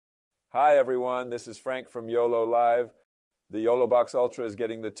Hi everyone, this is Frank from YOLO Live. The YoloBox Ultra is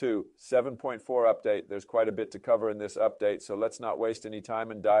getting the 2.7.4 update. There's quite a bit to cover in this update, so let's not waste any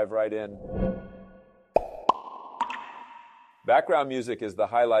time and dive right in. Background music is the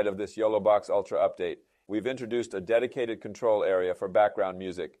highlight of this YoloBox Ultra update. We've introduced a dedicated control area for background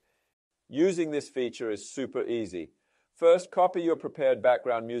music. Using this feature is super easy. First, copy your prepared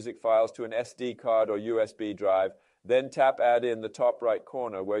background music files to an SD card or USB drive. Then tap Add in the top right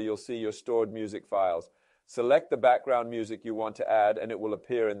corner where you'll see your stored music files. Select the background music you want to add and it will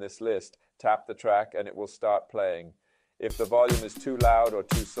appear in this list. Tap the track and it will start playing. If the volume is too loud or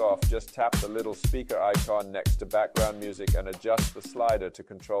too soft, just tap the little speaker icon next to background music and adjust the slider to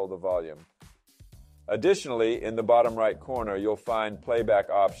control the volume. Additionally, in the bottom right corner, you'll find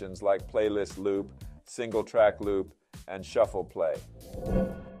playback options like playlist loop, single track loop, and shuffle play.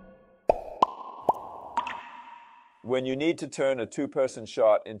 When you need to turn a two-person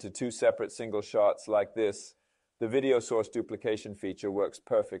shot into two separate single shots like this, the video source duplication feature works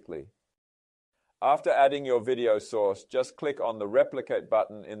perfectly. After adding your video source, just click on the replicate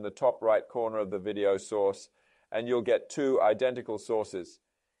button in the top right corner of the video source and you'll get two identical sources.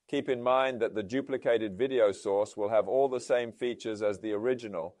 Keep in mind that the duplicated video source will have all the same features as the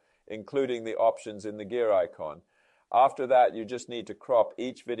original, including the options in the gear icon. After that, you just need to crop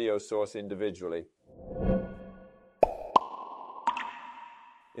each video source individually.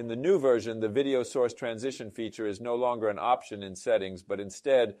 In the new version, the video source transition feature is no longer an option in settings, but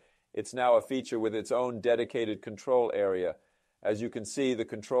instead, it's now a feature with its own dedicated control area. As you can see, the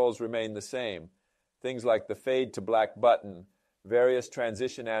controls remain the same. Things like the fade to black button, various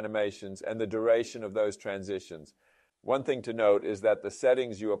transition animations, and the duration of those transitions. One thing to note is that the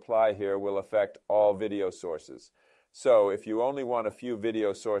settings you apply here will affect all video sources. So, if you only want a few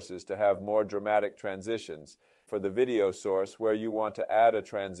video sources to have more dramatic transitions, for the video source where you want to add a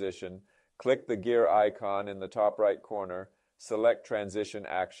transition, click the gear icon in the top right corner, select Transition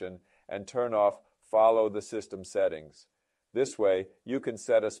Action, and turn off Follow the System Settings. This way, you can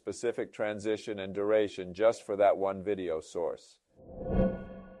set a specific transition and duration just for that one video source.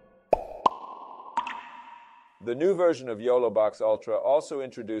 The new version of YoloBox Ultra also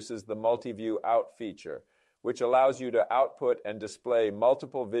introduces the Multi-View Out feature, which allows you to output and display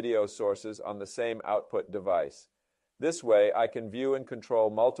multiple video sources on the same output device. This way, I can view and control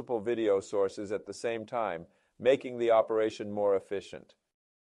multiple video sources at the same time, making the operation more efficient.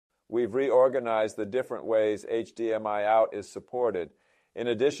 We've reorganized the different ways HDMI out is supported. In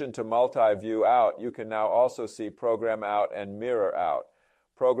addition to multi-view out, you can now also see program out and mirror out.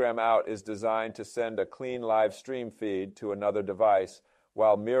 Program out is designed to send a clean live stream feed to another device,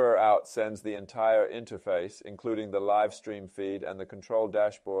 while mirror out sends the entire interface, including the live stream feed and the control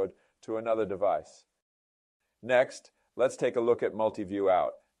dashboard, to another device. Next, let's take a look at multi-view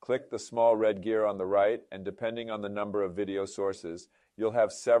out. Click the small red gear on the right, and depending on the number of video sources, you'll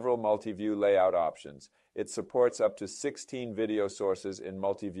have several multi-view layout options. It supports up to 16 video sources in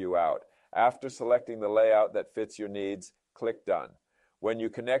multi-view out. After selecting the layout that fits your needs, click Done. When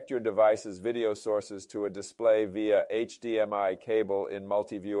you connect your device's video sources to a display via HDMI cable in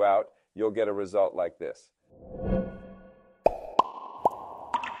multi-view out, you'll get a result like this.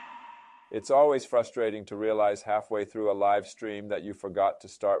 It's always frustrating to realize halfway through a live stream that you forgot to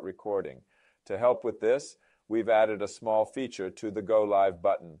start recording. To help with this, we've added a small feature to the Go Live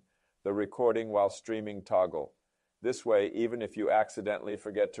button, the Recording While Streaming toggle. This way, even if you accidentally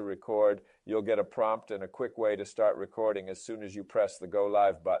forget to record, you'll get a prompt and a quick way to start recording as soon as you press the Go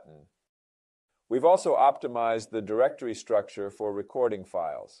Live button. We've also optimized the directory structure for recording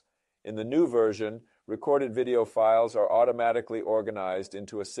files. In the new version, recorded video files are automatically organized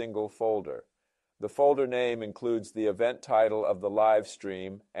into a single folder. The folder name includes the event title of the live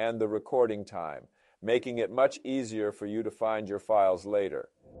stream and the recording time, making it much easier for you to find your files later.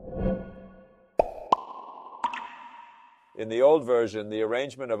 In the old version, the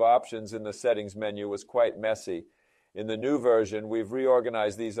arrangement of options in the settings menu was quite messy. In the new version, we've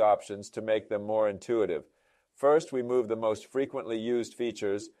reorganized these options to make them more intuitive. First, we moved the most frequently used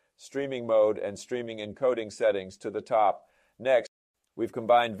features, streaming mode and streaming encoding settings, to the top. Next, we've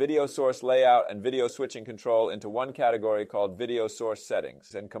combined video source layout and video switching control into one category called video source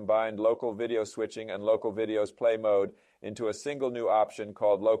settings, and combined local video switching and local videos play mode into a single new option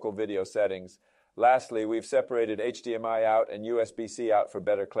called local video settings. Lastly, we've separated HDMI out and USB-C out for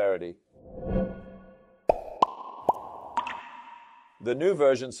better clarity. The new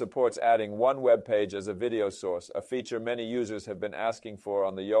version supports adding one web page as a video source, a feature many users have been asking for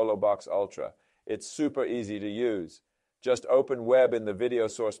on the YoloBox Ultra. It's super easy to use. Just open Web in the video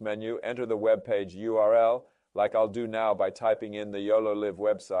source menu, enter the web page URL, like I'll do now by typing in the YoloLive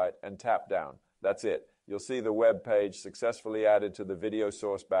website and tap down. That's it. You'll see the web page successfully added to the video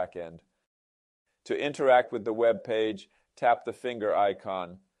source backend. To interact with the web page, tap the finger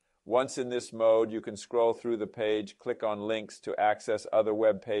icon. Once in this mode, you can scroll through the page, click on links to access other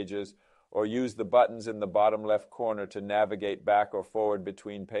web pages, or use the buttons in the bottom left corner to navigate back or forward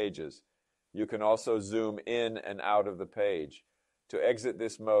between pages. You can also zoom in and out of the page. To exit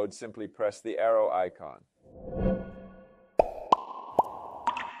this mode, simply press the arrow icon.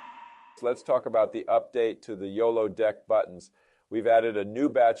 Let's talk about the update to the YoloDeck buttons. We've added a new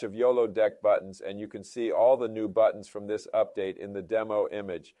batch of YoloDeck buttons, and you can see all the new buttons from this update in the demo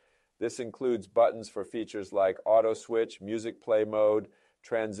image. This includes buttons for features like auto switch, music play mode,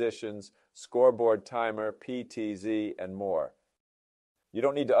 transitions, scoreboard timer, PTZ, and more. You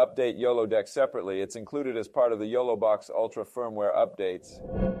don't need to update YoloDeck separately. It's included as part of the YoloBox Ultra firmware updates.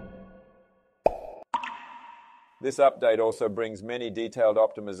 This update also brings many detailed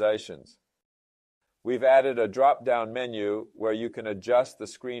optimizations. We've added a drop-down menu where you can adjust the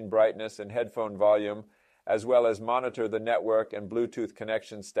screen brightness and headphone volume, as well as monitor the network and Bluetooth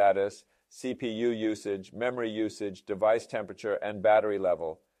connection status, CPU usage, memory usage, device temperature, and battery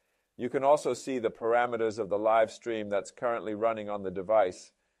level. You can also see the parameters of the live stream that's currently running on the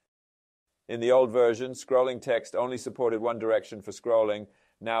device. In the old version, scrolling text only supported one direction for scrolling.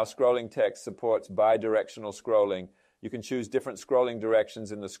 Now scrolling text supports bi-directional scrolling. You can choose different scrolling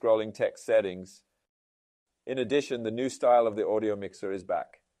directions in the scrolling text settings. In addition, the new style of the audio mixer is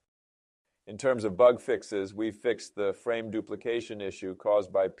back. In terms of bug fixes, we've fixed the frame duplication issue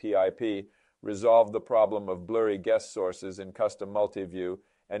caused by PIP, resolved the problem of blurry guest sources in custom multi-view,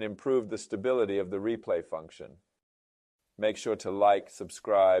 and improved the stability of the replay function. Make sure to like,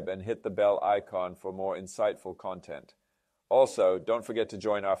 subscribe, and hit the bell icon for more insightful content. Also, don't forget to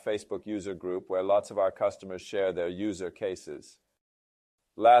join our Facebook user group where lots of our customers share their user cases.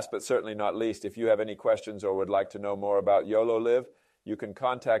 Last but certainly not least, if you have any questions or would like to know more about YoloLive, you can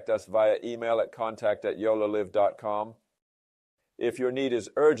contact us via email at contact@yololive.com. If your need is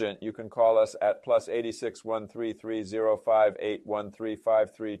urgent, you can call us at +86 133 058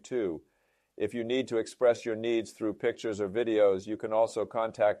 13532. If you need to express your needs through pictures or videos, you can also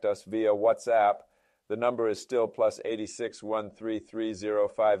contact us via WhatsApp. The number is still +86 133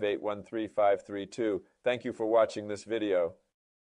 058 13532. Thank you for watching this video.